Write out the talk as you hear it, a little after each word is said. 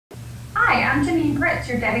Hi, I'm Janine Pritz,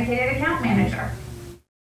 your dedicated account manager.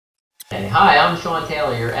 And hi, I'm Sean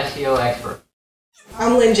Taylor, your SEO expert.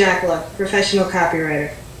 I'm Lynn Jackla, professional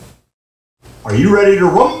copywriter. Are you ready to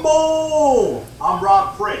rumble? I'm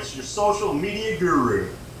Rob Pritz, your social media guru.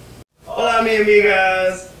 Hola, mi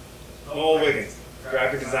amigas. I'm Old Wiggins,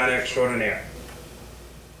 graphic designer extraordinaire.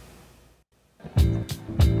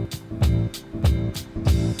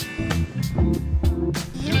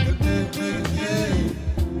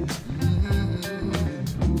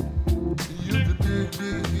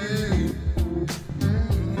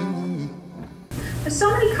 There's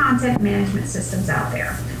so many content management systems out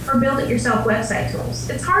there, or build-it-yourself website tools.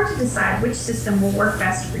 It's hard to decide which system will work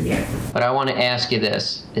best for you. But I want to ask you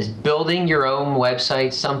this. Is building your own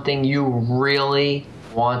website something you really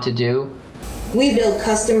want to do? We build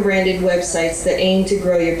custom branded websites that aim to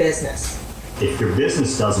grow your business. If your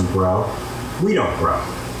business doesn't grow, we don't grow.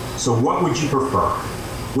 So what would you prefer?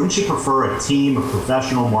 Wouldn't you prefer a team of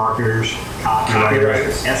professional marketers,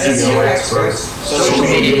 copywriters, SEO experts, social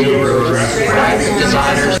media gurus, graphic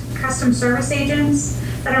designers, Custom service agents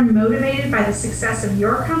that are motivated by the success of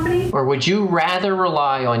your company? Or would you rather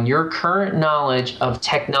rely on your current knowledge of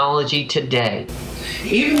technology today?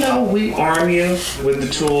 Even though we arm you with the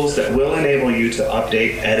tools that will enable you to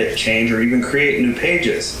update, edit, change, or even create new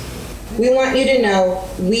pages, We want you to know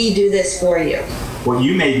we do this for you. What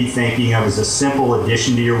you may be thinking of is a simple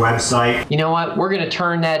addition to your website. You know what? We're going to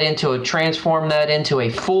transform that into a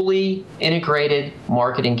fully integrated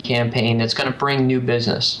marketing campaign that's going to bring new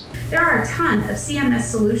business. There are a ton of CMS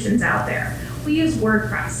solutions out there. We use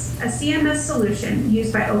WordPress, a CMS solution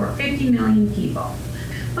used by over 50 million people.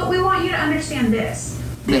 But we want you to understand this.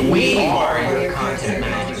 That we are your content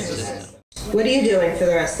management system. What are you doing for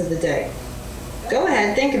the rest of the day? Go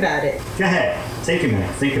ahead, think about it. Go ahead, take a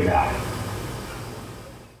minute, think about it.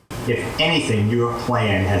 If anything your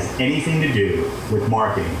plan has anything to do with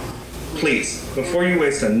marketing, please, before you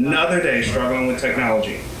waste another day struggling with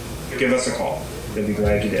technology, give us a call. We'll be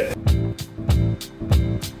glad you did.